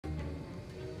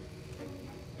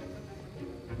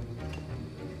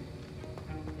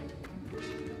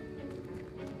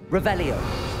Revelio.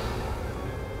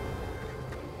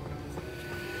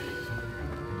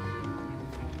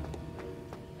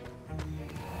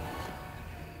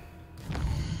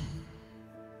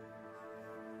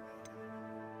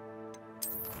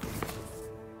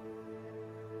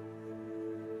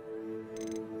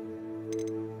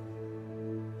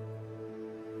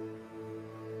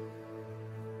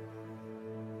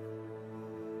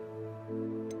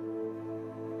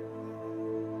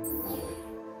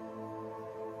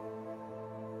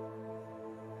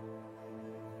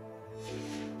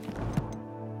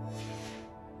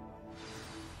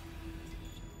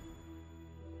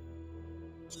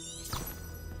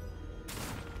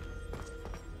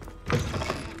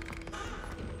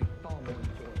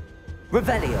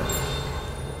 Revelio.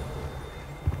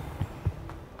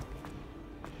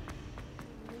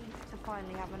 To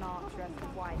finally have an archer as the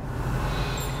wife.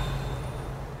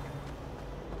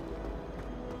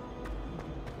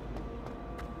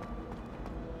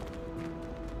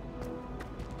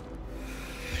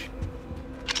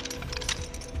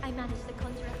 I managed to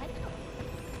conjure a hedgehog.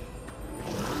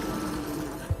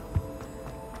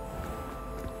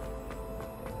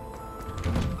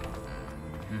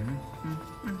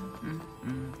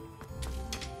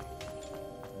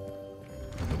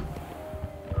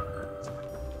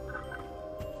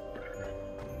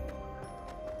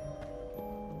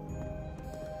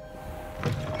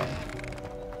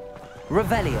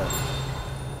 Revelio.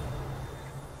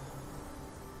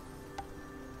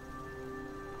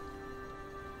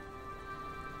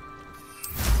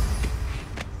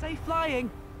 Safe flying.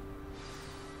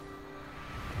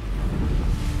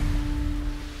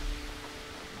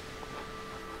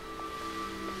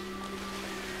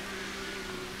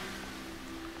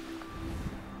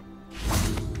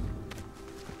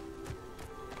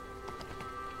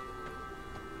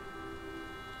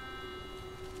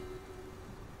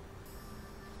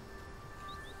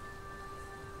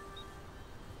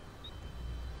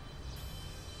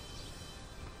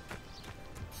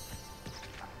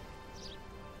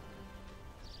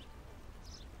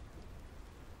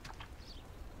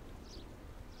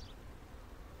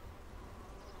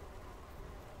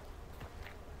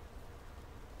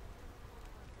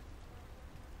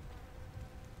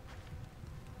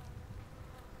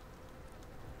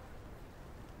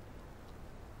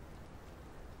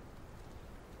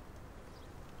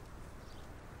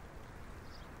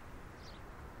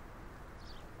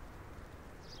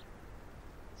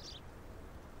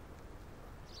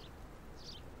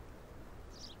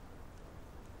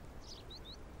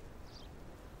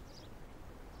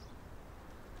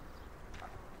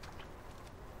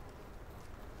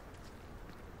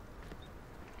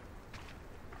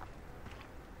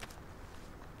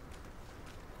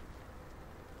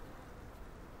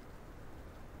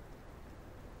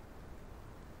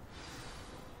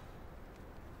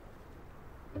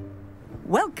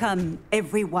 Welcome,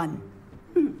 everyone.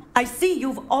 I see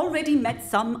you've already met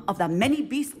some of the many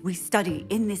beasts we study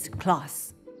in this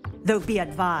class. Though be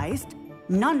advised,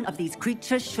 none of these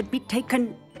creatures should be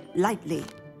taken lightly.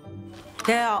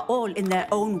 They are all in their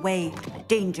own way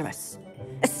dangerous,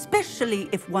 especially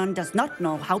if one does not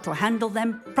know how to handle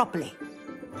them properly.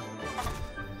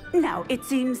 Now, it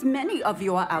seems many of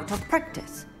you are out of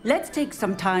practice. Let's take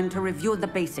some time to review the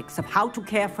basics of how to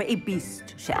care for a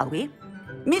beast, shall we?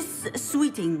 Miss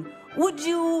Sweeting, would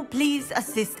you please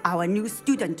assist our new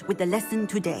student with the lesson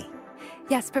today?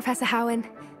 Yes, Professor Howen.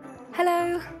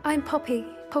 Hello, I'm Poppy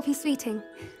Sweeting.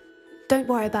 Don't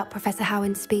worry about Professor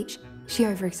Howen's speech. She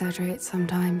over-exaggerates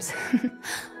sometimes.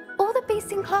 All the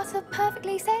beasts in class are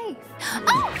perfectly safe.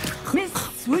 Oh! Miss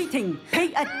Sweeting,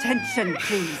 pay attention,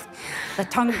 please. The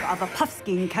tongue of a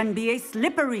puffskein can be a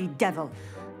slippery devil.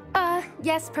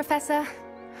 Yes, Professor.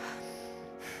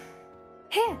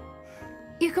 Here,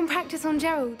 you can practice on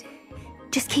Gerald.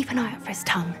 Just keep an eye out for his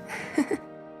tongue.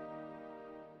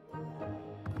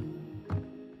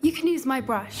 You can use my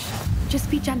brush. Just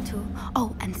be gentle.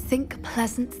 Oh, and think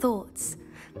pleasant thoughts.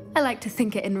 I like to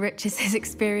think it enriches his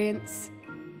experience.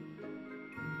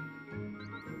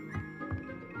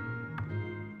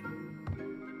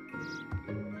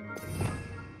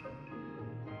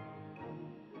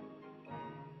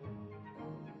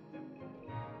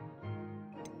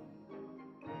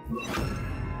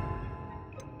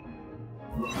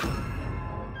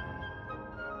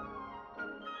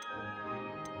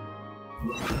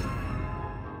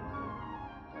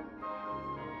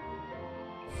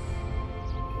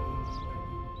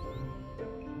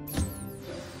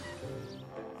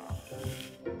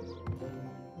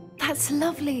 That's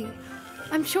lovely.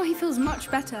 I'm sure he feels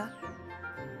much better.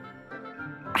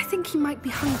 I think he might be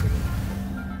hungry.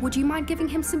 Would you mind giving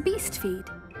him some beast feed?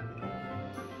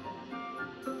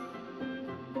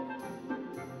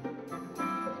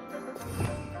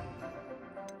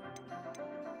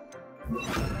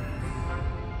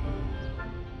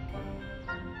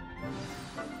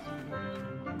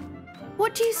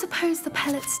 What do you suppose the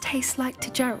pellets taste like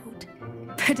to Gerald?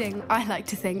 Pudding, I like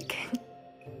to think.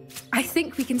 I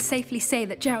think we can safely say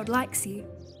that Gerald likes you.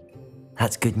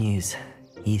 That's good news.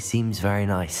 He seems very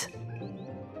nice.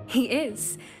 He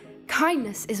is.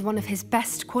 Kindness is one of his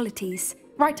best qualities,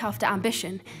 right after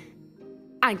ambition.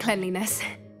 And cleanliness.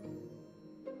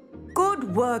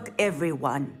 Good work,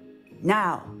 everyone.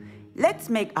 Now, let's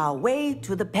make our way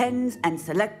to the pens and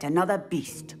select another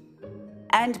beast.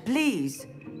 And please,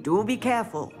 do be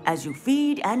careful as you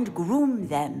feed and groom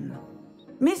them.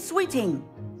 Miss Sweeting,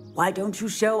 why don't you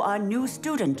show our new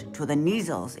student to the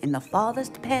Neasels in the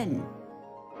farthest pen?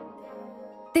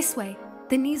 This way.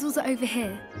 The Neasels are over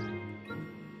here.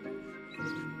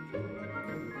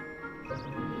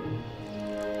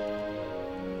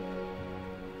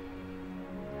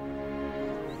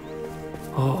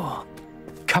 Oh,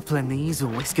 couple of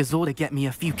Neasel whiskers ought to get me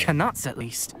a few canuts at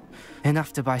least.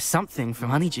 Enough to buy something from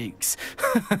Honeydukes.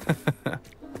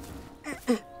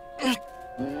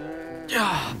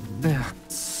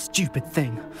 Stupid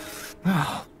thing.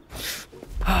 Oh.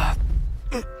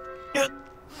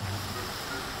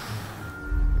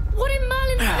 What in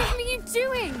Merlin's name are you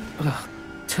doing?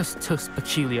 Tuss,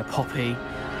 peculiar Poppy.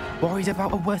 Worried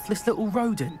about a worthless little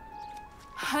rodent.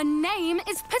 Her name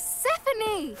is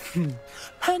Persephone!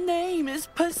 Her name is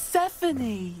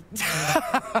Persephone!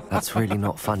 That's really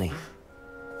not funny.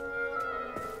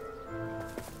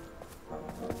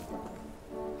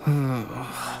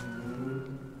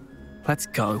 Let's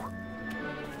go.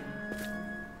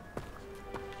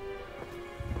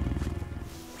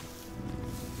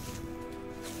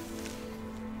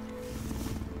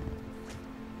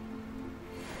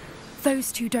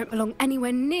 Those two don't belong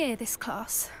anywhere near this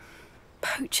class.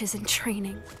 Poachers in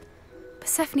training.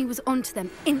 Persephone was onto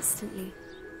them instantly.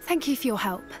 Thank you for your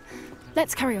help.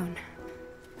 Let's carry on.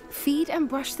 Feed and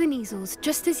brush the Neasels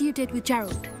just as you did with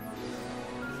Gerald.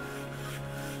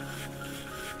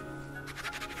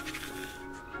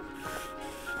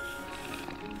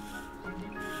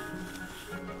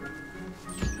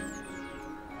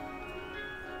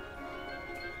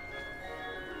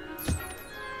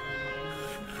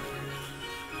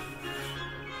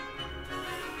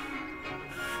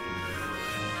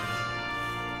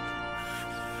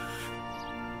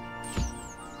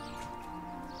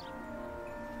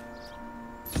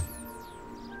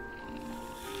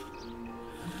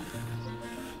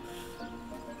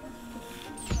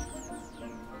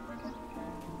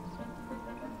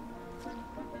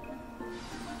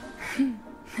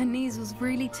 The Neasels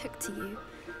really took to you.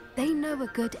 They know a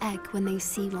good egg when they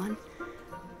see one.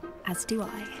 As do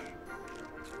I.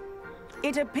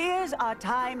 It appears our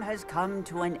time has come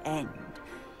to an end.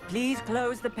 Please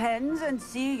close the pens and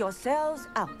see yourselves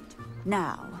out.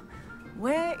 Now,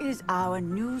 where is our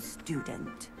new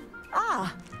student?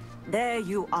 Ah, there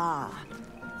you are.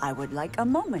 I would like a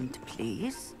moment,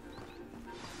 please.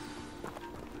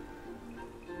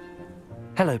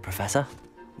 Hello, Professor.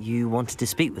 You wanted to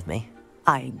speak with me?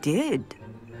 I did.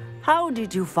 How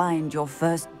did you find your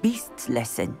first beasts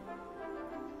lesson?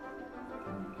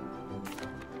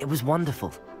 It was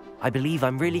wonderful. I believe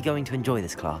I'm really going to enjoy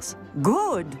this class.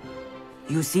 Good.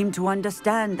 You seem to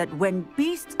understand that when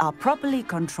beasts are properly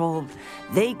controlled,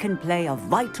 they can play a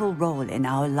vital role in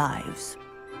our lives.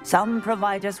 Some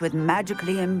provide us with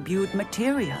magically imbued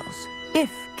materials,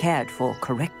 if cared for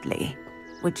correctly,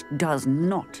 which does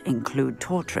not include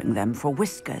torturing them for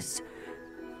whiskers.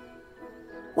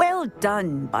 Well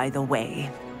done, by the way.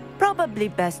 Probably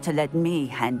best to let me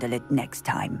handle it next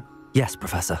time. Yes,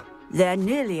 Professor. They're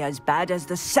nearly as bad as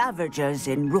the Savagers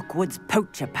in Rookwood's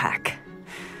poacher pack.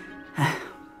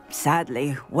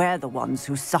 Sadly, we're the ones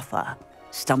who suffer,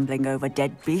 stumbling over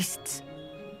dead beasts.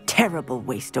 Terrible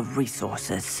waste of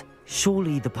resources.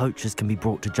 Surely the poachers can be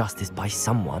brought to justice by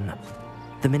someone.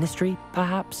 The Ministry,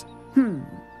 perhaps?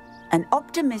 An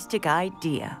optimistic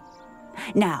idea.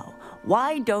 Now,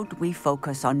 why don't we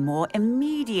focus on more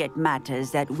immediate matters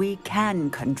that we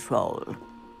can control?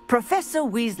 Professor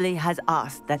Weasley has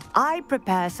asked that I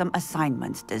prepare some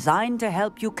assignments designed to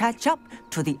help you catch up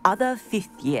to the other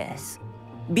 5th years.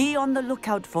 Be on the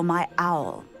lookout for my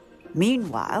owl.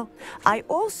 Meanwhile, I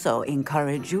also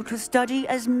encourage you to study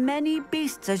as many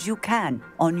beasts as you can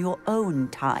on your own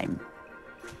time.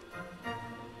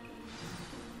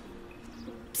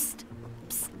 Psst,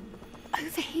 psst.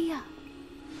 Over here.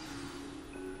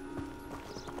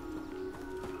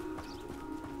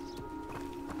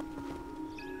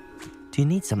 Do you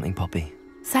need something, Poppy?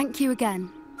 Thank you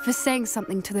again for saying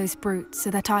something to those brutes so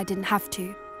that I didn't have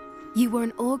to. You were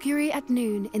an augury at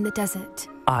noon in the desert.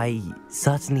 I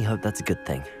certainly hope that's a good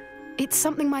thing. It's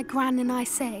something my gran and I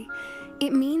say.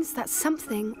 It means that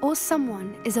something or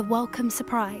someone is a welcome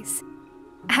surprise.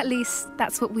 At least,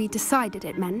 that's what we decided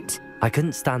it meant. I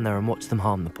couldn't stand there and watch them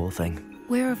harm the poor thing.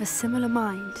 We're of a similar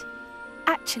mind.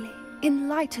 Actually, in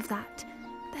light of that,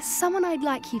 there's someone I'd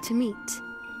like you to meet.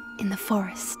 In the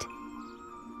forest.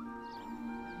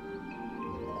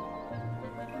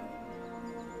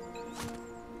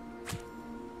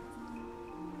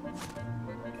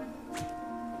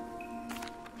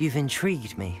 You've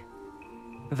intrigued me.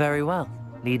 Very well.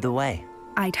 Lead the way.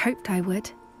 I'd hoped I would.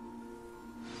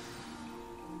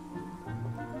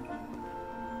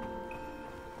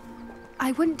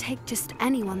 I wouldn't take just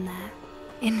anyone there.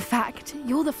 In fact,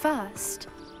 you're the first.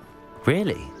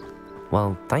 Really?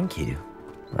 Well, thank you,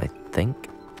 I think.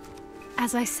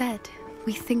 As I said,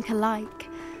 we think alike.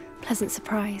 Pleasant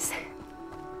surprise.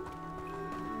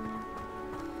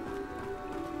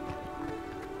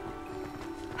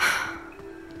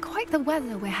 Quite the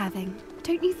weather we're having,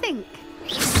 don't you think?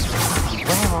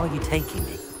 Where are you taking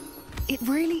me? It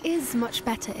really is much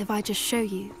better if I just show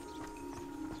you.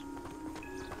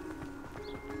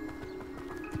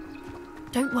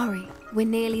 Don't worry, we're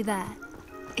nearly there.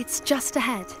 It's just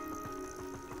ahead.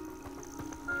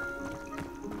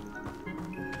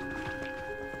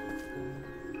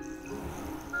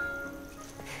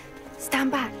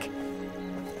 Stand back.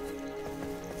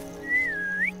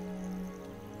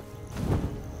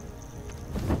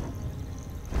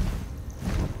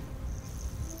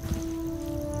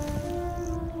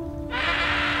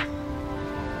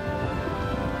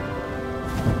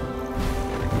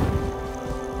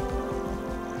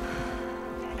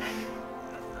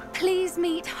 Please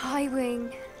meet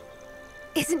Highwing.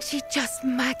 Isn't she just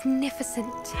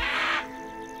magnificent?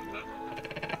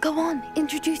 Go on,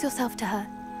 introduce yourself to her.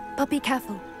 But be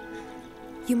careful.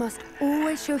 You must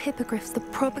always show hippogriffs the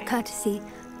proper courtesy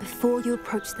before you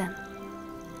approach them.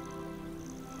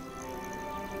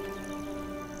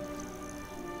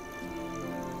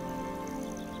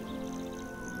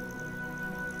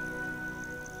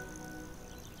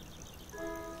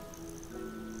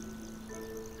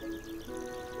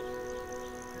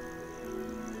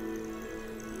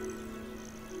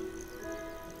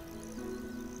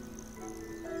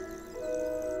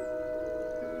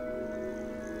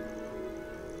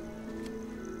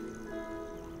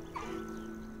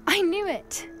 I knew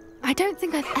it! I don't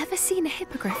think I've ever seen a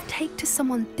hippogriff take to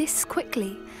someone this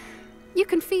quickly. You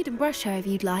can feed and brush her if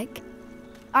you'd like.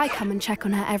 I come and check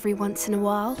on her every once in a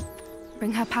while.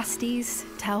 Bring her pasties,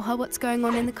 tell her what's going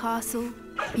on in the castle.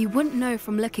 You wouldn't know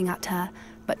from looking at her,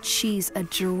 but she's a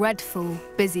dreadful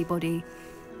busybody.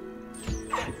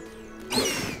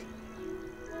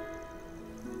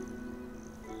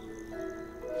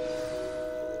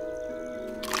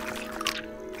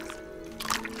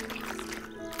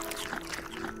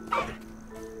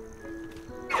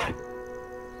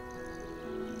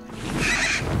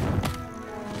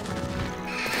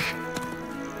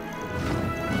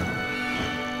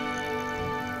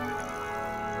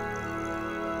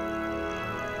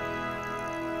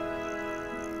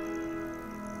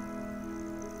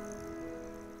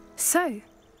 So,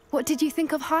 what did you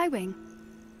think of Highwing?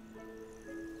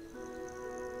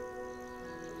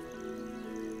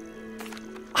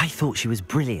 I thought she was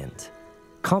brilliant.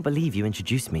 Can't believe you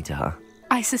introduced me to her.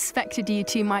 I suspected you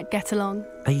two might get along.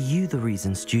 Are you the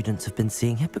reason students have been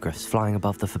seeing hippogriffs flying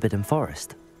above the Forbidden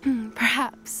Forest?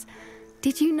 Perhaps.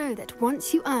 Did you know that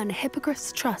once you earn a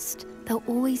hippogriff's trust, they'll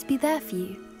always be there for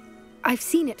you? I've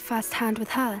seen it firsthand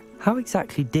with her. How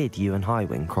exactly did you and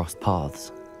Highwing cross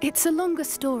paths? It's a longer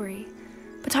story,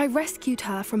 but I rescued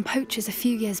her from poachers a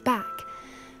few years back.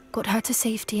 Got her to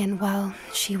safety and, well,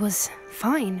 she was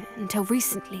fine until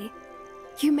recently.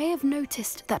 You may have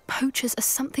noticed that poachers are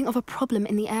something of a problem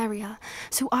in the area,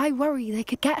 so I worry they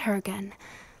could get her again.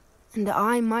 And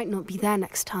I might not be there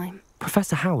next time.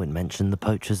 Professor Howin mentioned the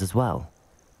poachers as well.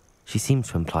 She seemed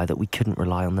to imply that we couldn't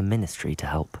rely on the Ministry to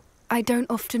help. I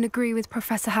don't often agree with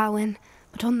Professor Howin,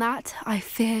 but on that, I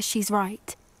fear she's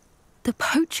right. The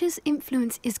poachers'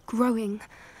 influence is growing.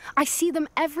 I see them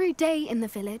every day in the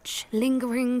village,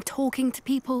 lingering, talking to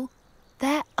people.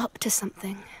 They're up to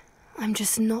something. I'm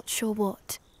just not sure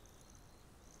what.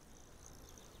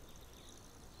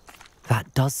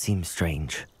 That does seem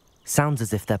strange. Sounds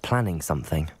as if they're planning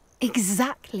something.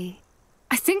 Exactly.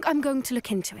 I think I'm going to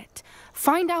look into it.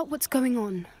 Find out what's going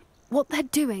on, what they're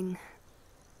doing.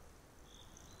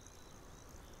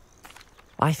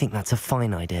 I think that's a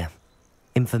fine idea.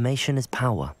 Information is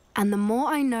power. And the more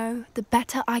I know, the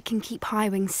better I can keep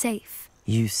Highwing safe.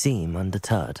 You seem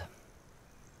undeterred.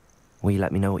 Will you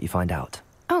let me know what you find out?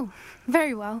 Oh,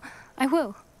 very well. I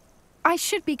will. I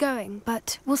should be going,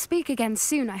 but we'll speak again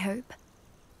soon, I hope.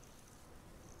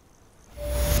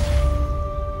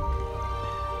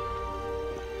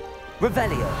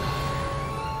 Revelio.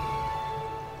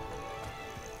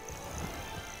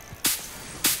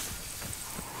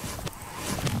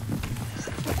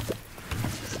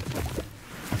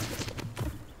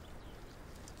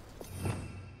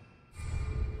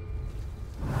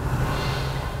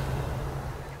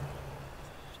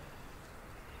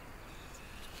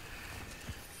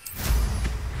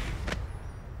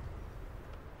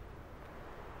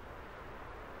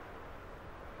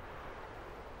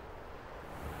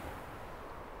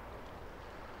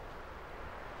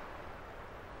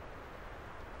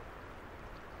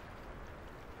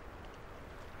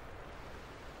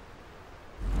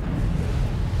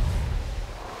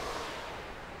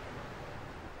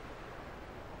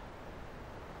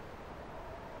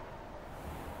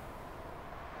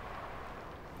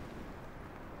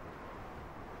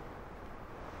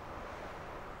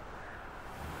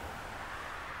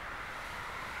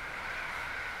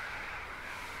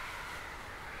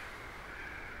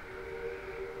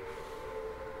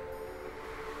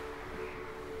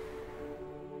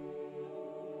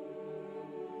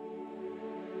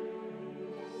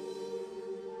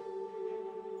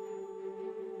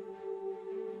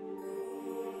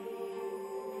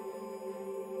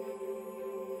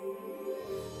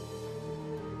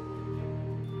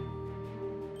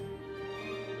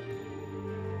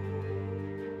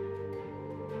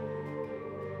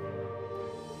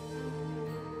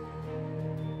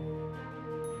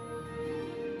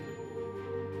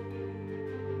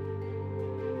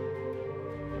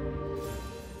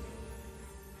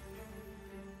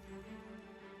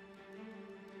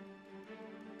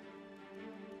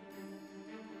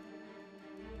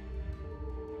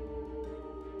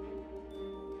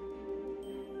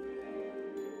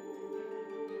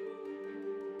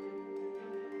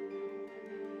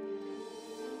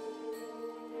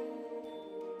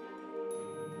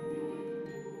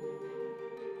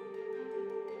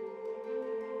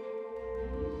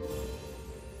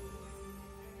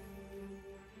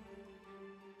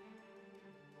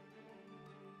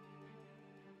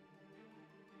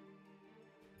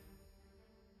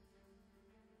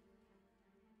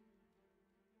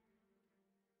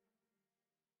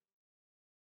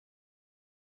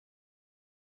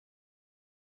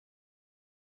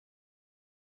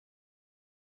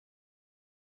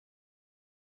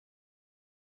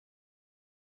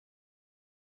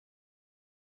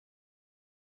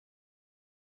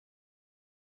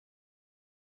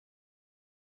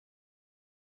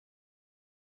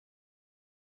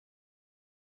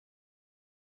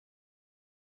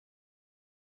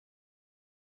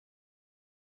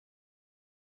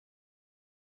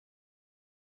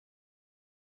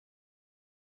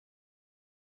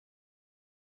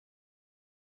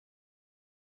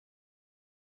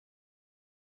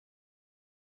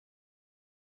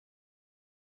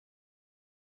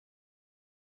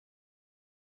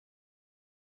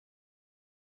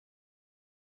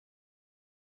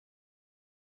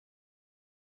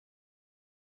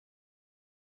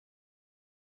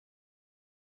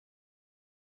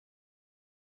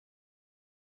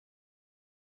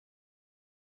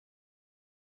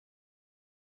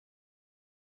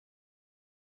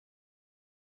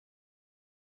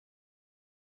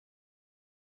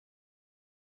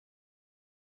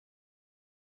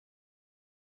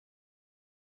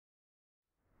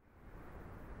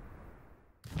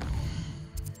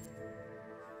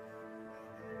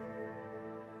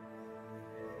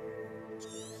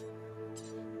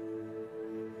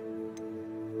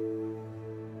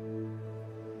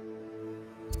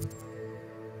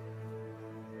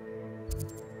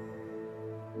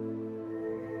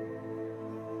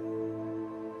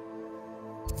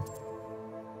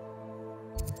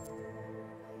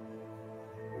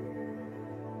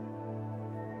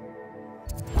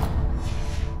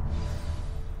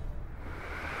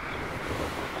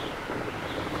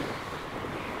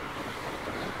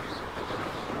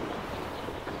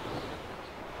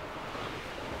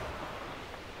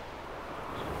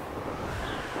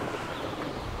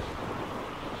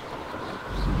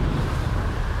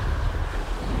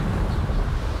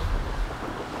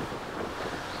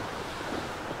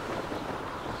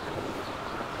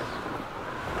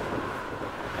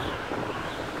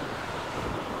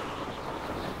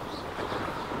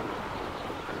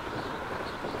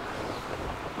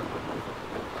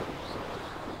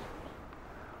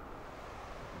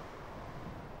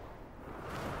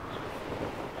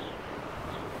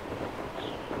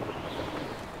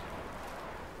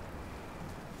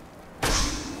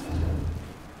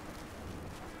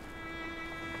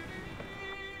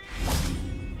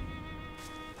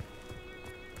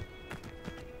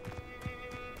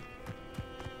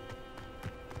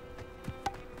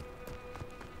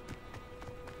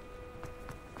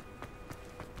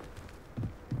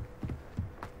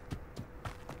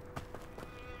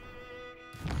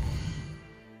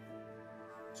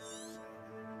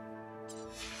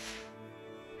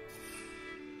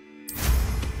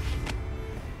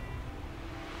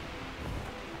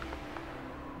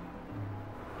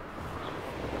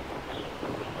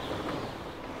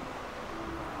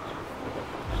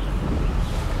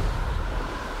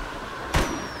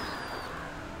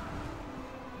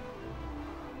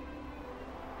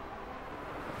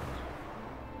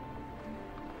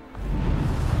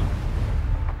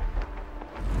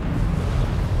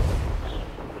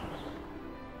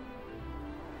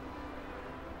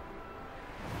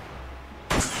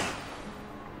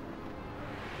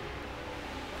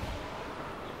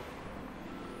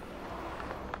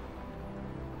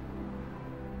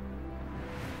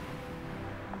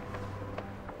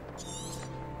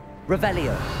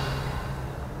 Revelio.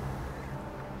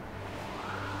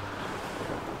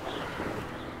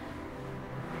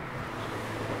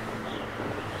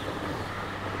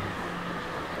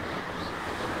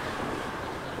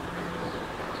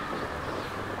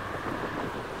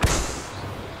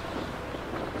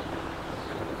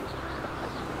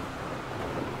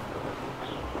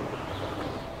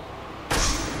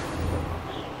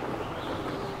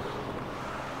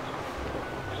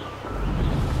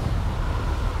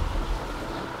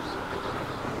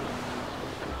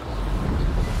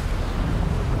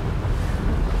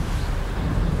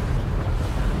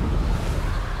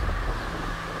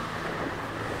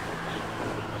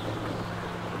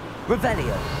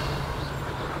 Revelio.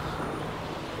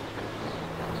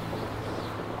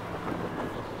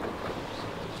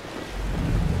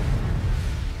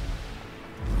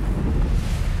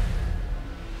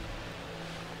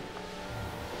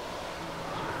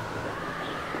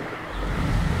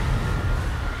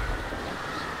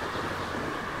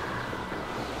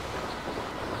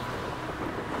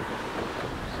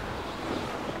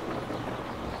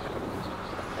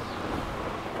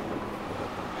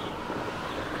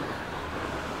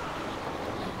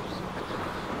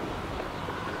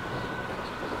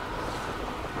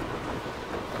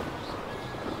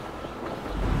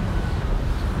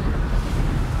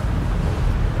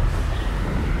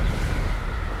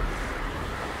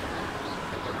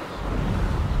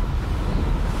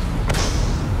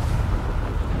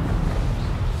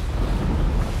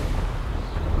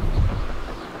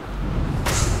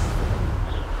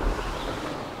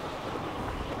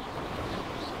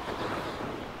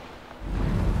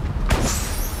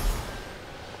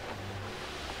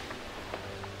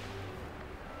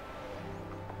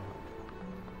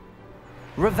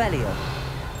 Revelio.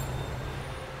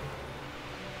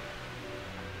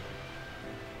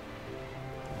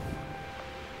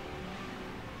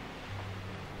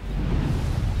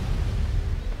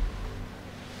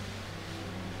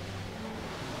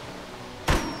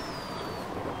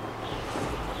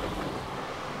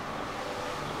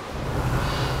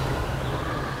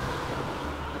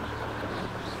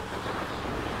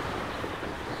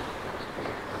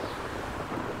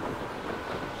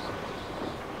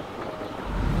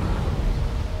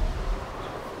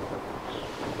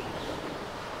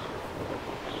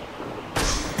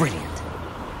 Brilliant.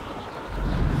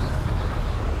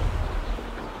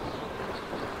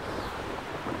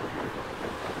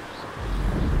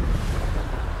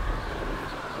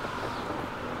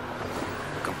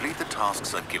 Complete the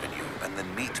tasks I've given you, and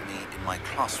then meet me in my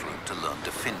classroom to learn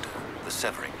Defindo, the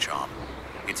severing charm.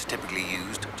 It's typically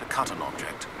used to cut an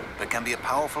object, but can be a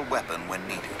powerful weapon when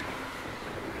needed.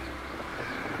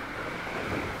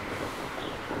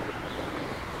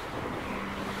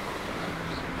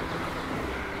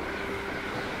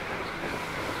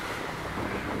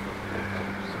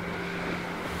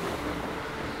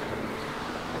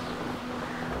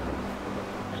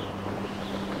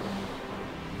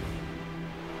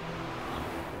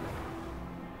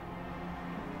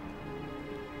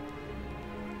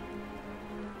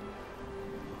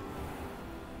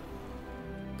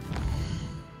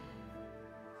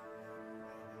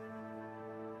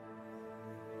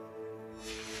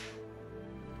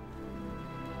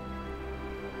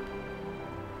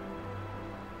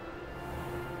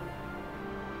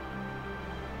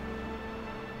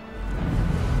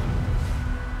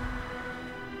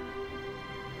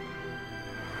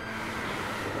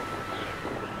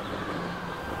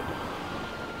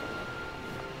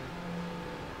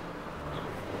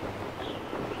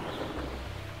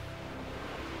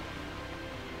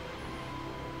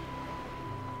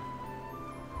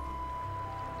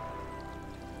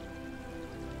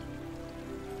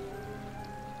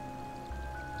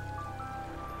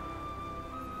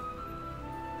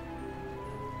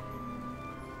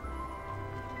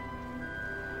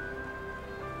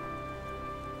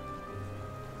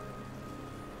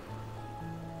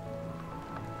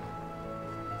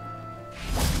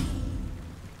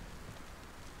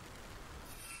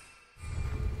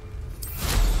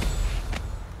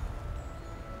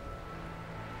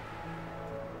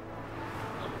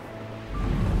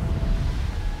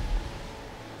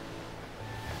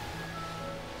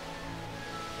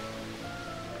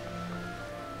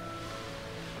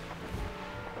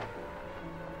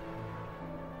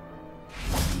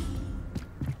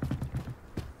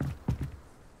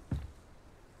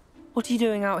 What are you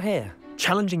doing out here?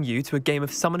 Challenging you to a game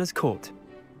of Summoner's Court.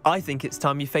 I think it's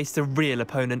time you faced a real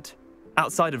opponent,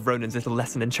 outside of Ronan's little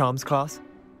lesson in charms class.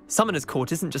 Summoner's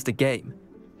Court isn't just a game.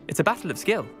 It's a battle of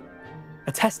skill.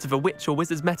 A test of a witch or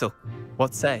wizard's mettle.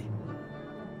 What say?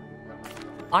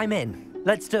 I'm in.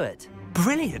 Let's do it.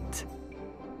 Brilliant!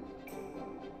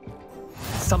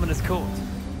 Summoner's Court,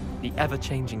 the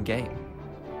ever-changing game.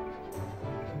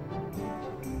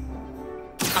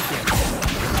 Accio.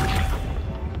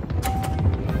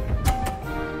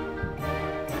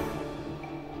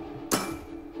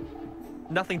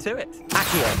 Nothing to it.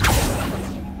 Accio.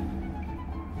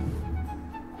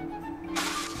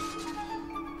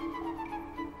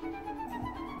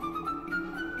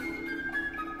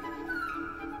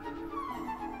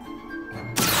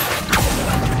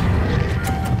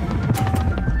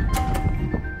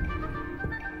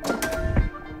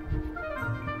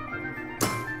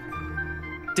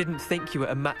 Didn't think you were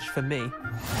a match for me.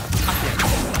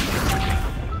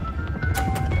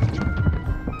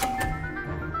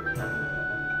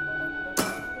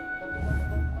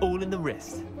 All in the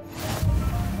wrist.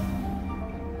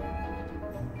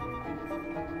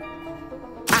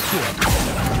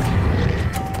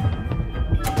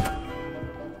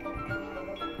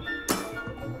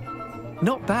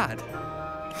 Not bad.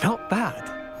 Not bad.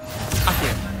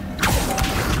 Accio.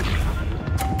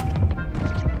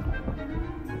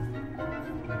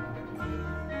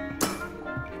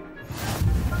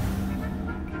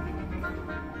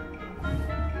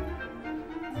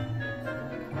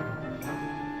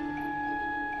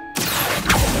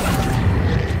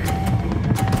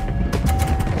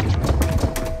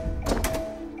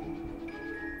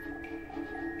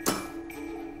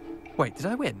 Wait, did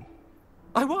I win?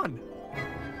 I won!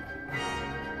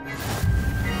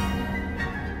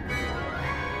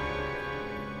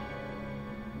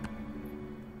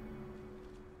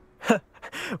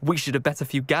 We should have bet a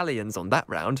few galleons on that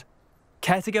round.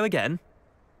 Care to go again?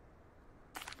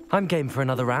 I'm game for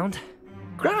another round.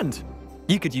 Grand!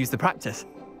 You could use the practice.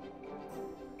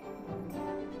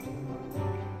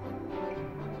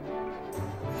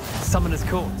 Summoner's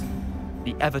Court,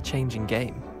 the ever-changing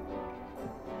game.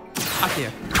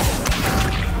 Accio.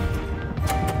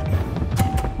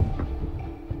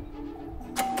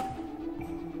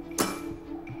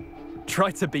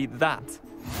 Try to beat that.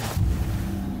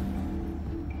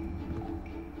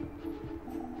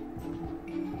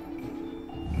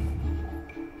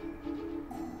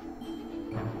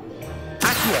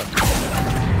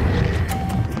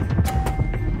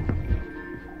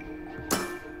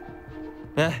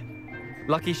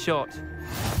 Lucky shot.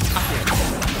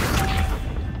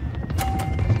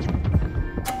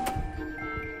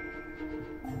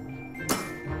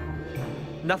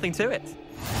 Nothing to it.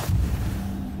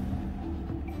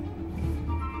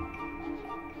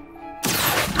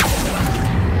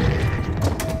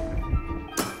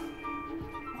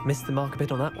 Missed the mark a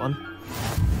bit on that one.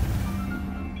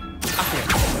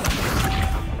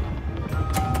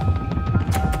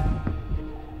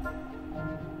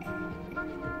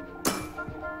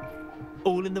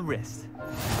 All in the wrist.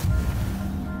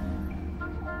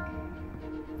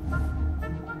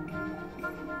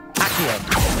 Accio.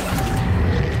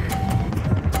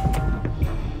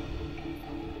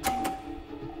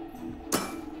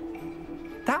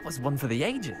 That was one for the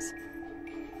ages.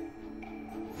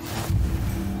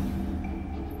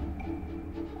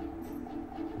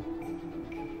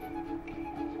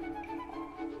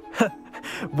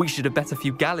 We should have bet a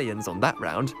few galleons on that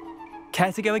round.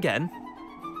 Care to go again?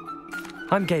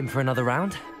 I'm game for another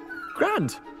round.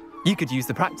 Grand! You could use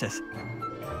the practice.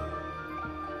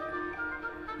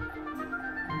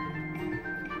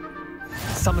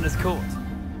 Summoner's Court,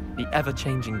 the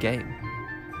ever-changing game.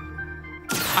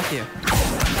 Accio.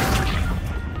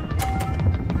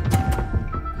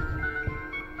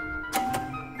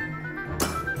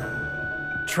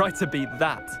 Try to beat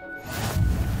that.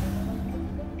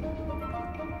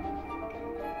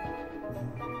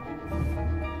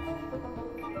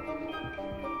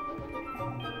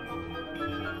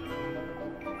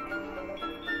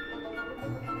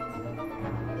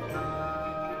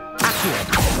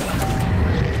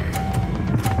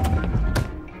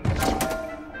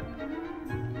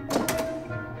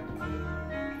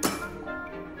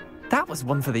 That was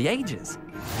one for the ages.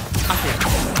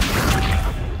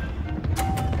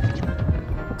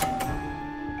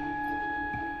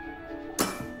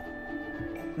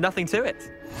 Nothing to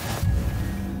it.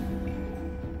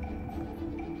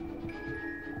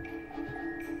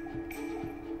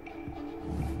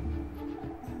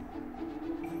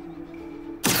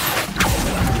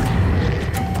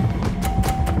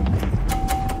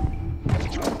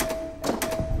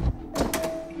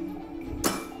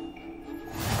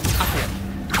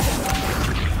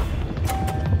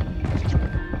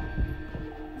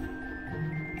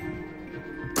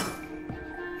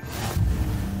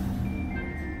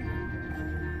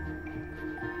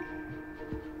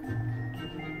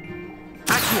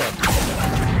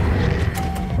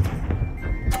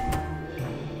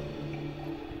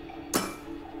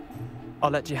 I'll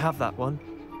let you have that one.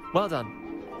 Well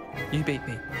done. You beat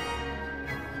me.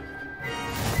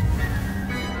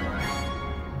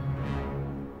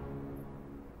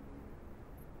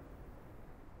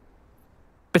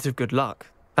 Bit of good luck,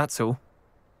 that's all.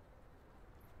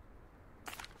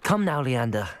 Come now,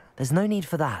 Leander. There's no need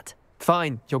for that.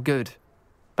 Fine, you're good.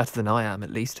 Better than I am,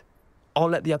 at least. I'll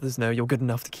let the others know you're good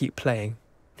enough to keep playing.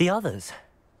 The others?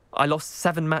 I lost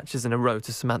 7 matches in a row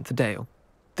to Samantha Dale.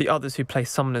 The others who play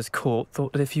Summoner's Court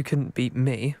thought that if you couldn't beat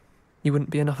me, you wouldn't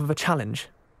be enough of a challenge.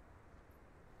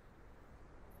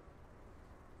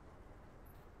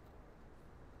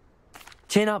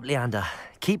 Chin up, Leander.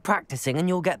 Keep practicing and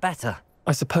you'll get better.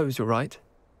 I suppose you're right.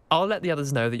 I'll let the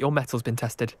others know that your metal's been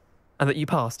tested, and that you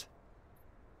passed.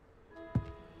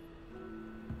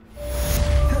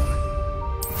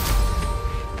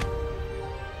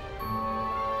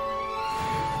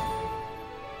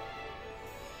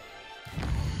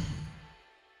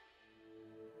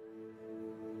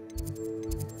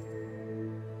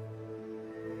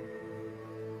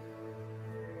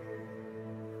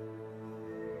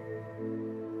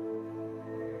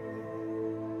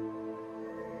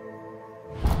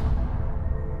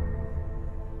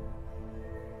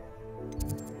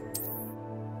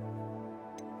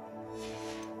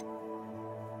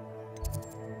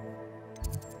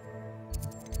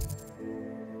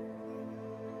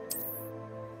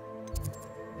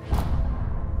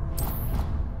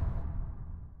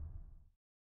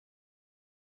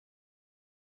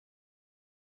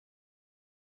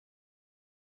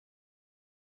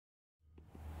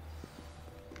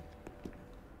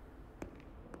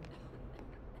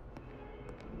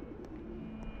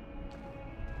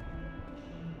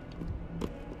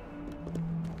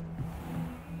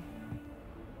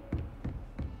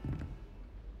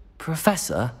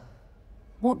 Professor,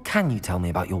 what can you tell me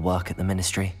about your work at the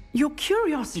Ministry? Your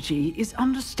curiosity is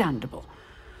understandable.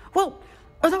 Well,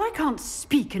 although I can't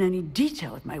speak in any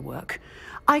detail of my work,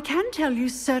 I can tell you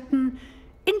certain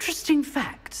interesting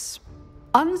facts.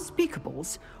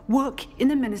 Unspeakables work in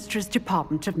the Ministry's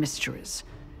Department of Mysteries.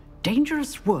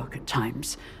 Dangerous work at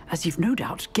times, as you've no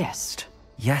doubt guessed.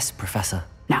 Yes, Professor.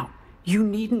 Now, you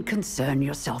needn't concern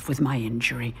yourself with my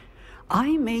injury.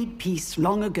 I made peace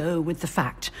long ago with the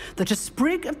fact that a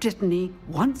sprig of dittany,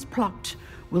 once plucked,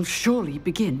 will surely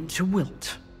begin to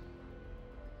wilt.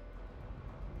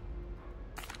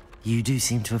 You do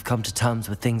seem to have come to terms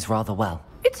with things rather well.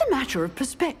 It's a matter of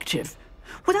perspective.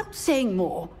 Without saying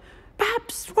more,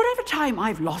 perhaps whatever time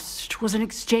I've lost was an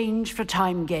exchange for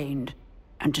time gained.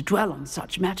 And to dwell on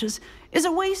such matters is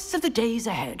a waste of the days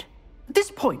ahead. At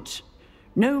this point,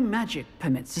 no magic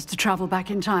permits us to travel back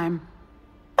in time.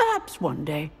 Perhaps one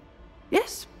day.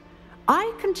 Yes,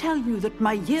 I can tell you that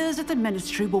my years at the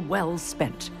Ministry were well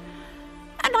spent.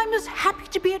 And I'm as happy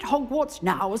to be at Hogwarts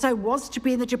now as I was to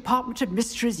be in the Department of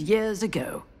Mysteries years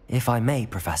ago. If I may,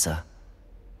 Professor,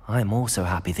 I'm also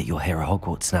happy that you're here at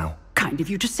Hogwarts now. Kind of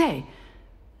you to say.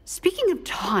 Speaking of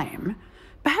time,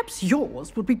 perhaps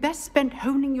yours would be best spent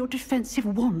honing your defensive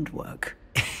wand work.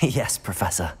 Yes,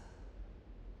 Professor.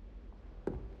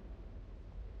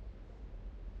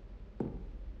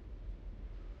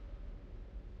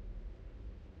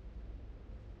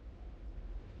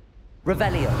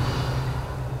 Revelio.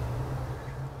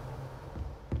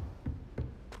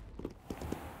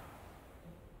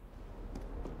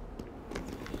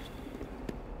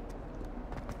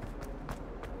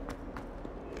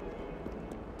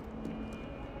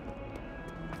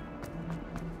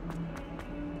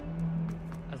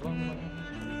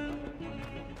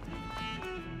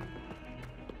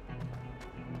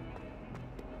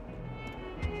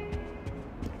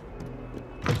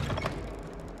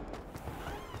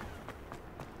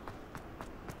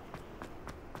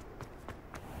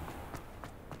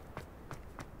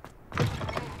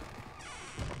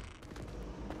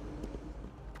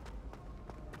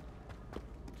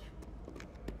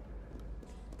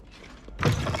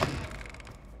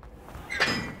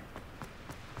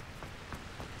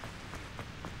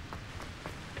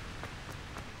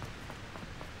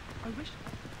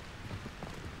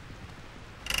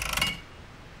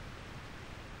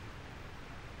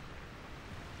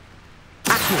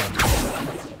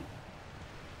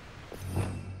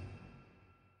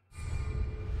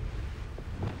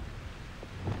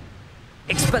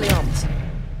 Expelliarmus!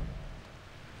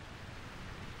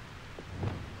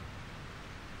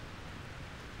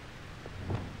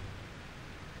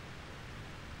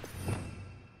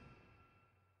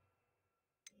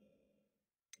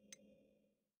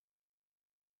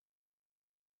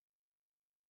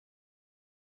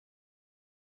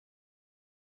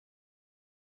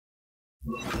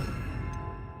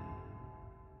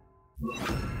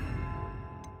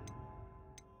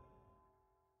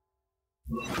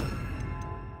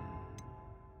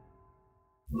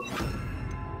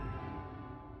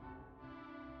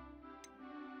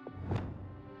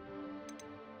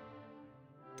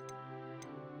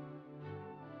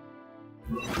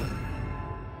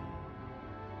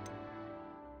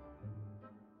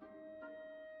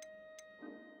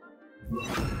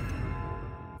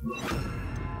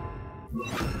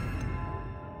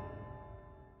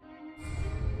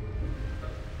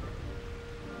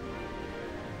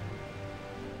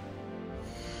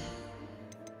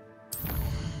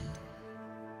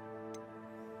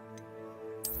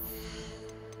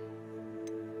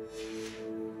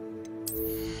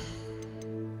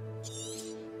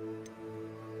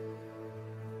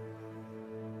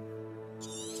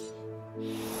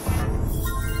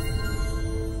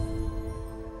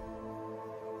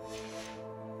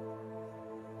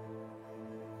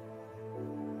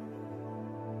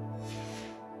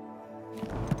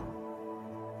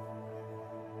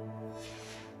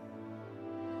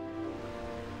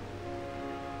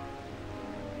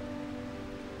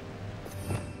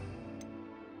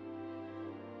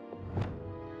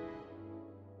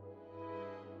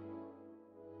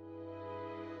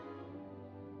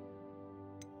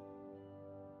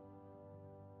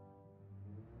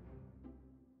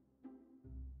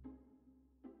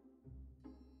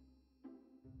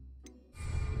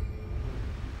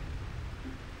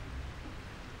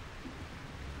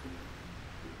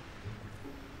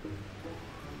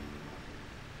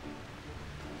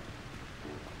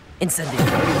 Incendio.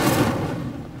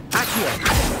 Accio.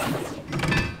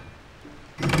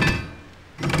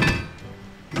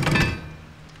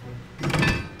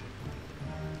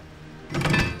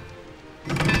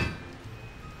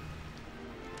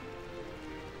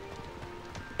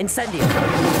 Incendio.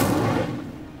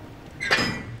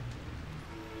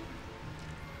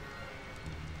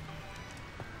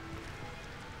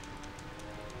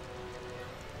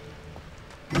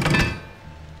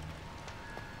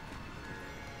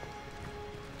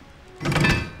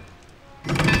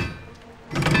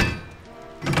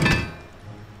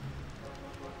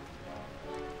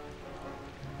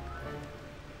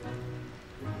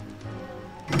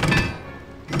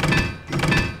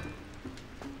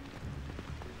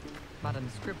 Madam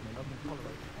Scribner of the Colorado.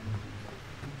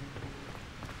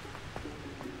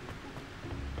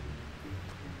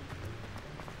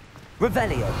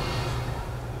 Revelio.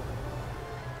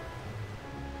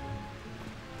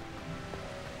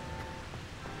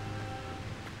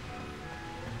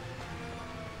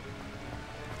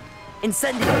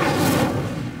 Incendio.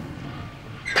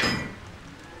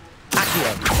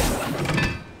 Accio.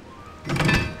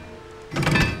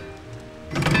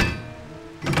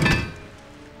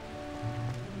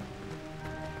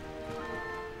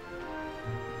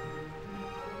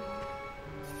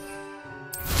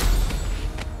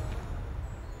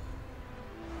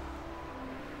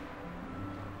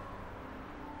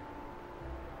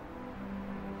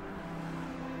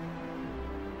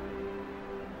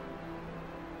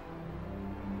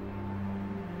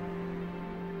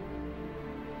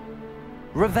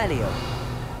 Revelio.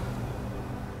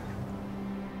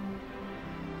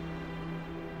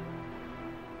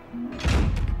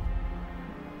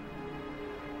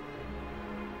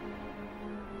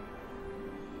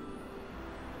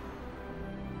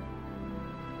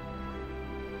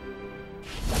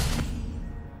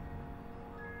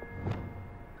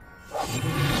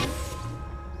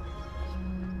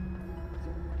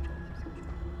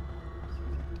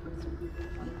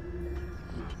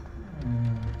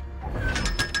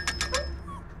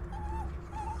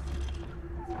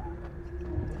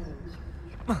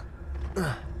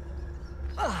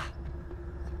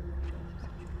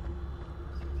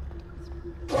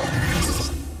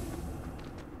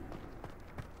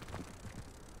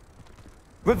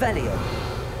 Revelio.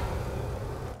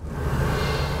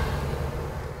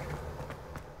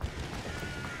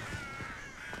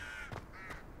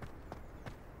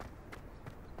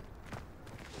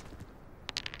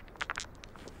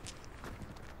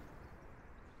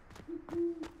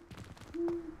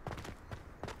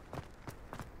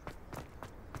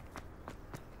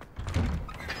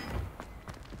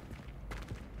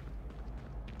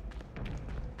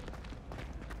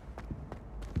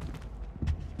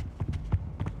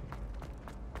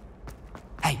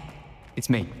 It's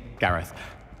me, Gareth.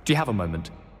 Do you have a moment?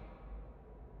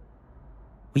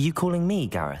 Were you calling me,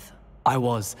 Gareth? I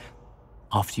was.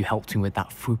 After you helped me with that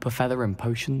Fupa feather and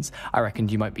potions, I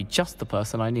reckoned you might be just the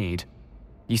person I need.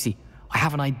 You see, I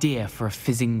have an idea for a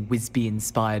fizzing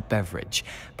Wisby-inspired beverage,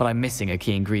 but I'm missing a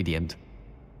key ingredient.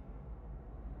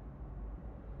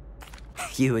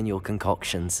 You and your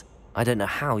concoctions. I don't know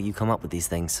how you come up with these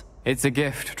things. It's a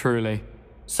gift, truly.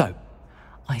 So,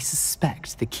 I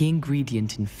suspect the key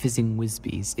ingredient in fizzing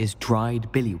Whizbees is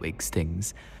dried billywig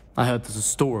stings. I heard there's a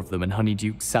store of them in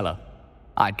Honeyduke's cellar.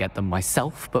 I'd get them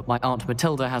myself, but my Aunt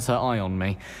Matilda has her eye on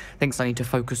me. Thinks I need to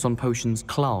focus on potions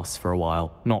class for a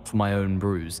while, not for my own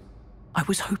brews. I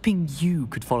was hoping you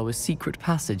could follow a secret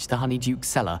passage to Honeyduke's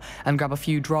cellar and grab a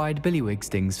few dried billywig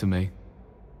stings for me.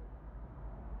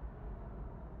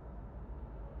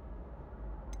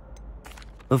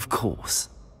 Of course.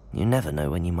 You never know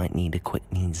when you might need a quick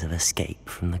means of escape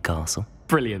from the castle.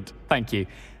 Brilliant, thank you.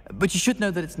 But you should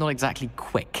know that it's not exactly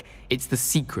quick. It's the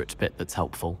secret bit that's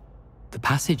helpful. The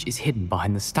passage is hidden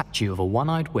behind the statue of a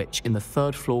one-eyed witch in the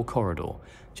third-floor corridor.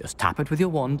 Just tap it with your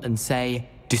wand and say,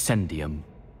 Descendium.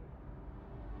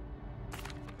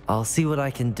 I'll see what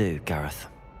I can do, Gareth.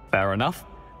 Fair enough.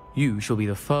 You shall be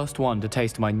the first one to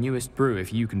taste my newest brew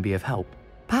if you can be of help.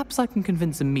 Perhaps I can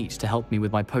convince a meat to help me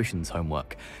with my potions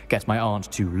homework. Get my aunt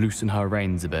to loosen her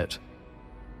reins a bit.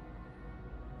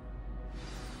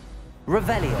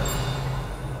 Revelio.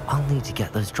 I'll need to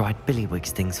get those dried billywig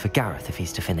stings for Gareth if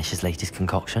he's to finish his latest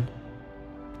concoction.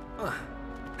 A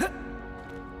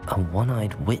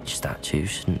one-eyed witch statue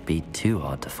shouldn't be too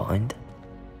hard to find.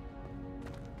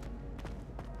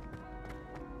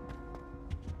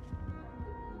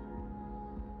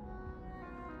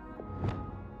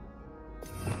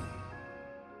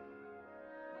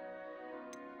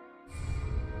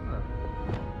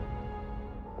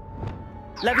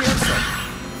 Leviosa!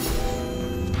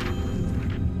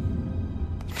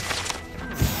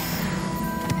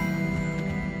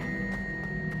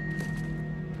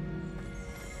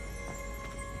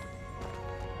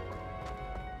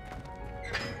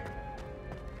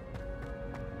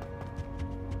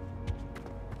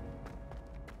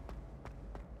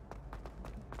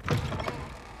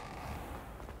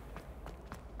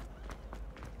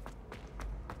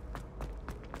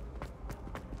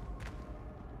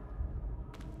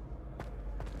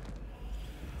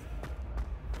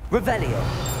 Revelio.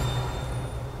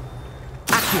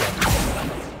 Accio.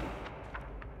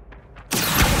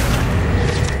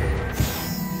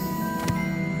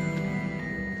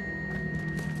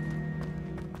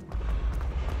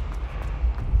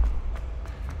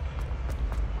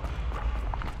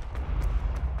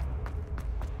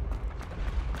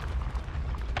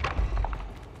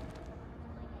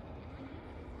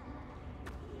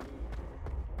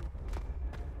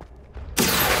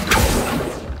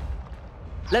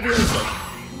 Leviosa.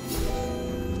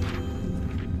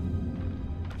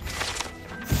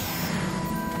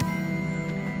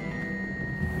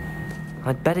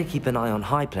 I'd better keep an eye on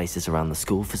high places around the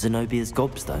school for Zenobia's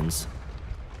gobstones.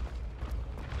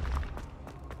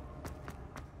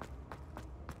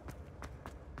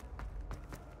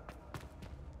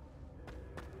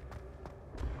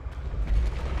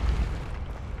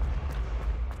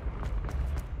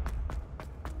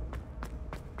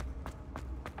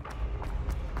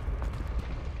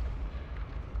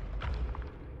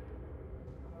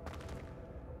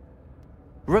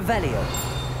 Revelio.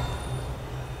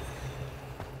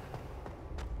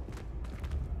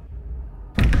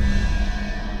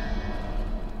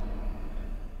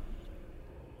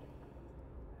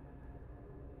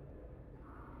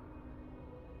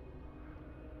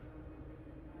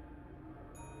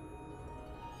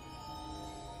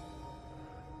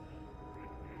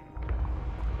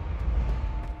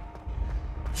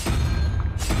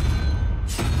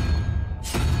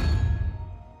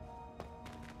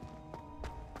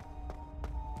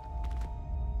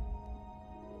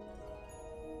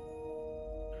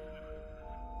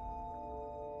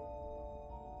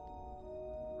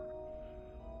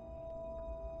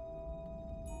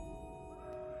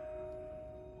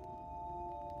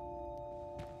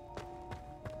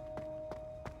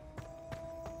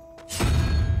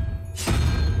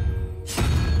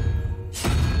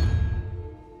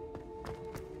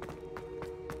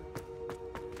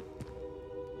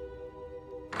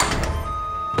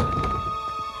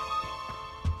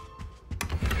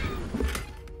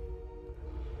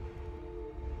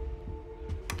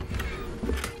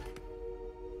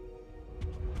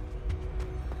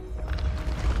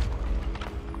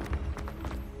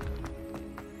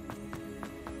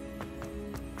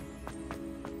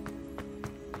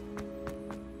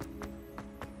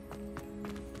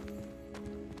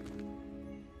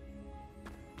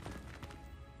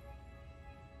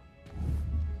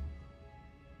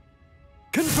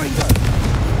 Confringo!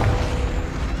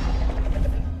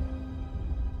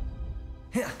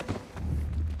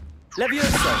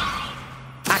 Leviosa!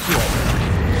 Accio!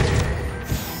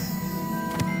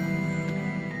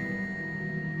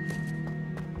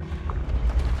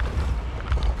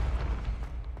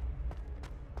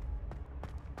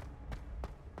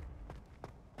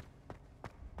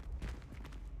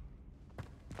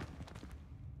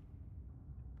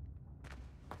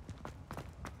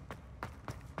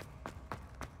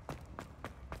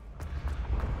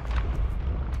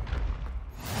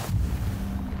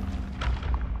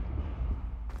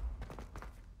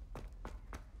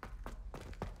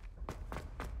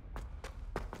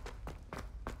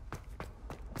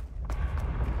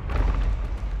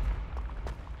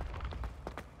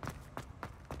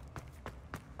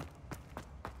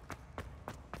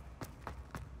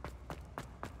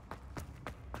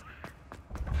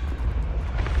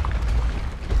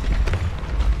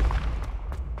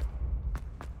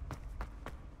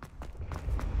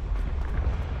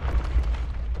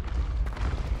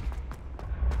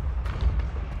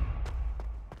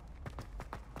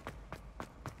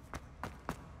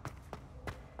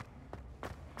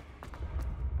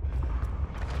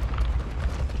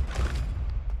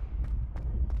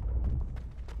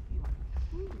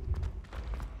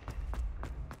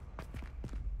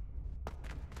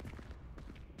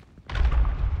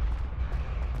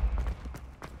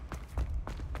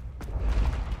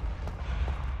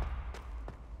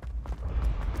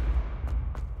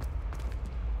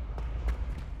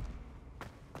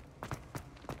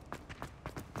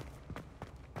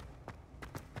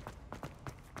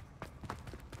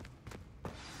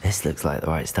 This looks like the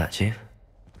right statue.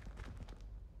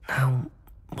 Now,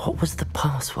 what was the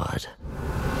password?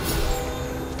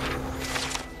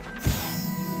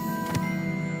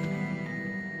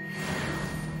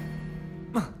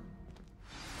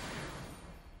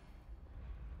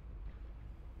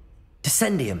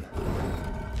 Descendium.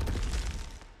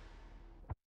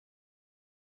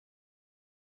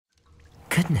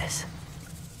 Goodness.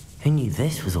 Who knew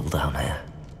this was all down here?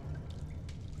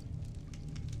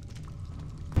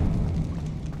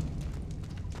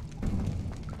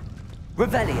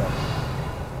 Revelio.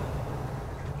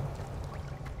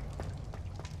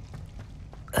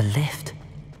 A lift.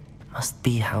 Must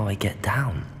be how I get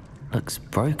down. Looks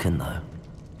broken though.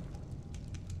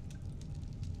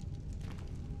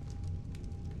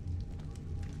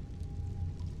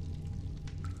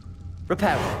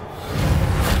 Repair it.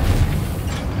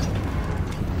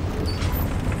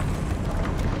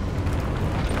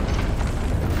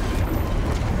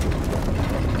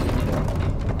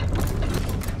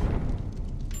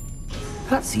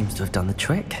 That seems to have done the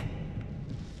trick.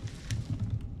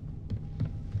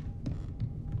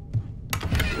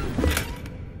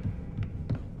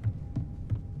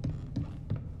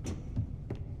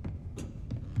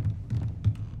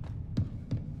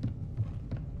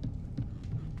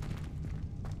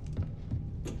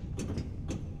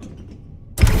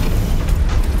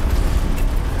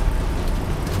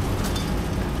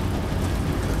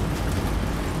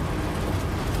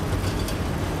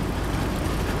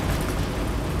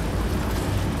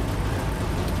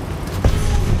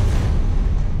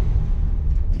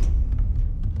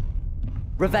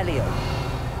 Revelio.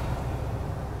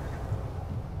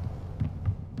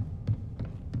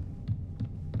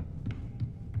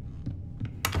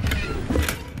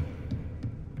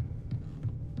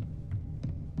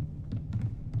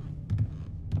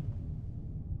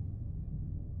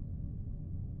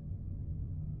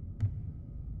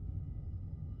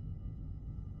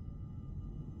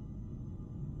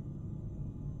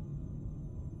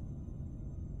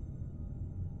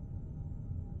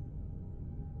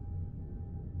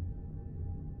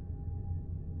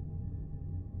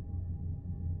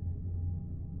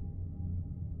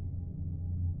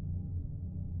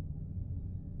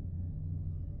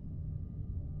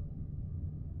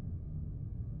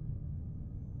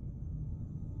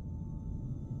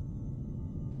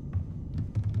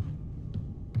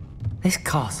 This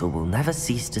castle will never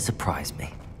cease to surprise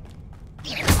me.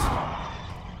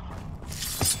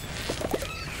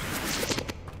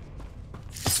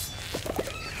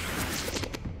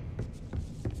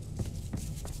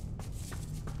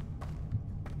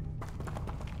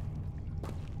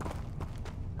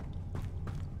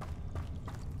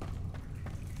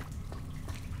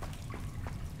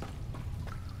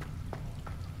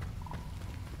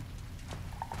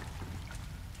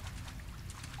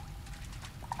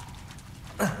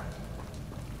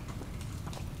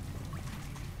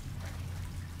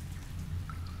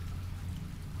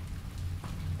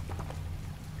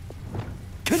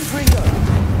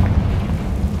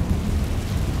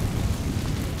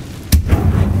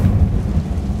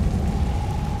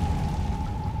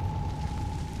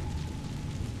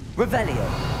 Revelio.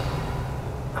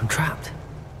 I'm trapped.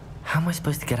 How am I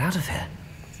supposed to get out of here?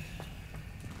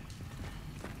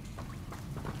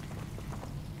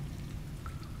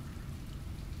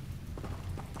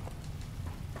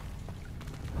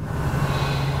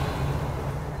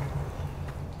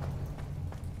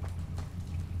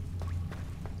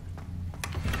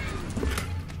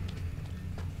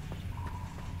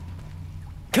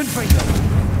 Confringo.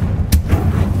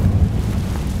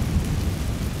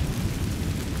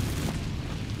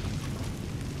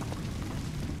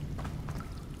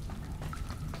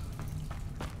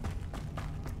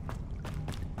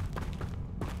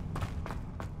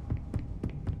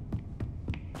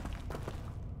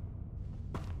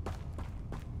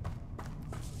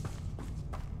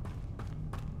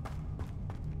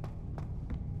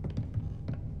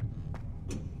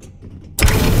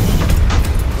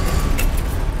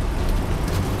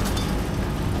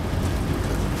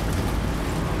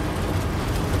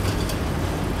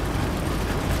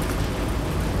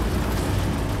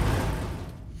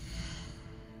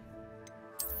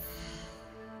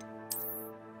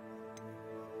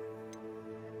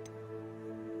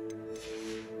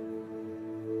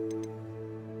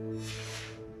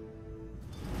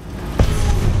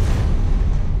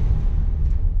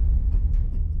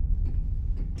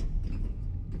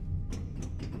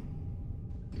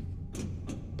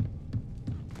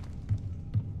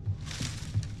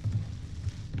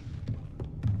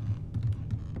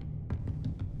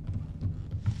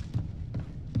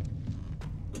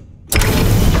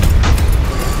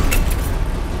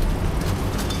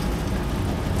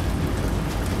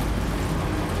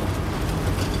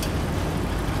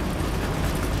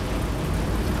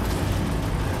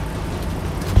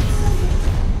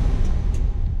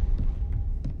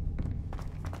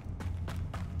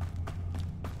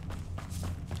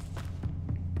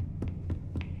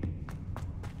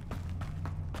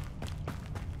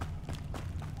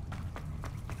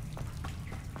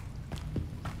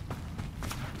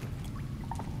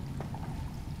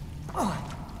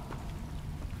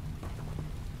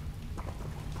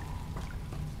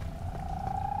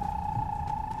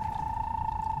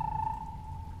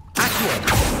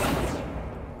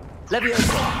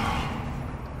 Leviosa!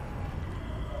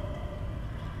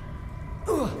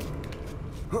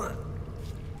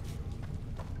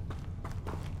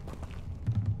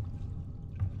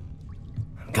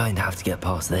 I'm going to have to get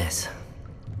past this.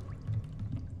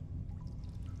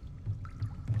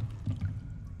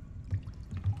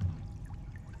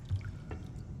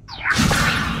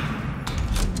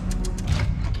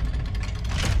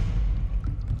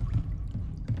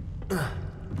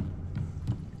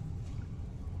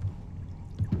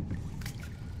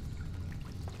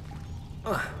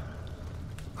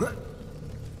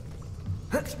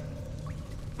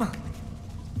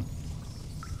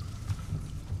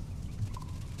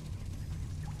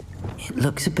 It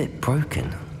looks a bit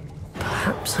broken.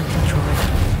 Perhaps I can try...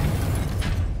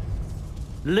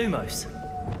 Lumos!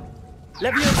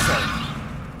 Levioso!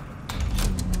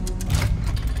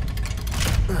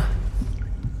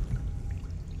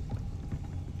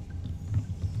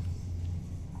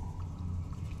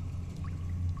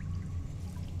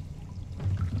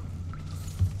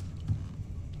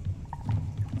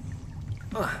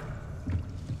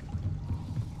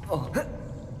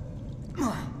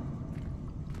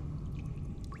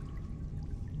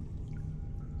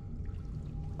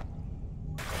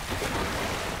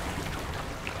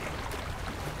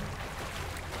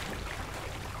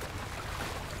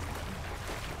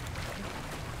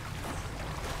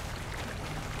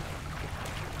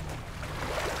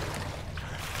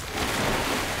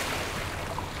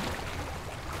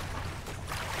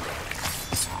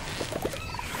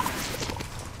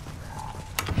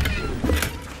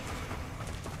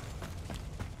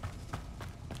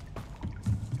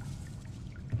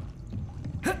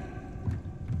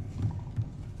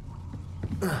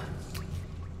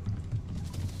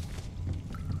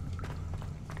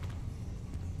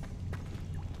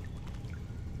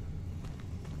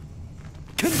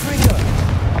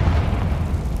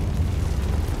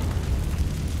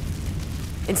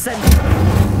 Incendio!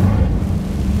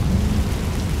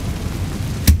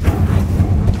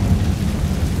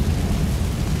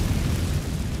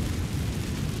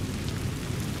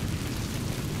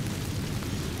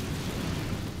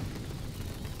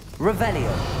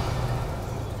 Revelio.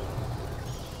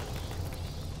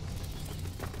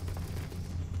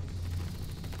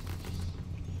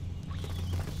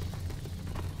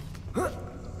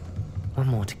 One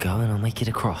more to go and I'll make it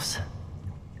across.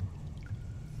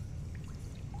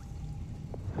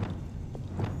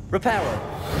 Reparo.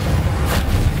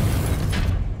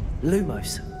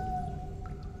 Lumos.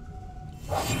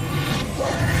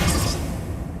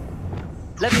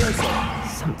 Leviosa.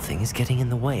 Something is getting in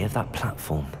the way of that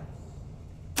platform.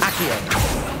 Accio.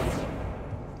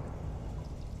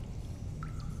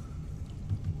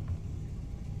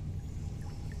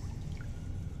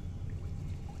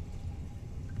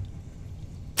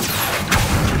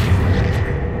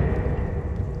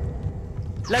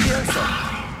 Leviosa.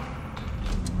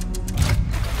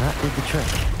 That did the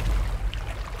trick.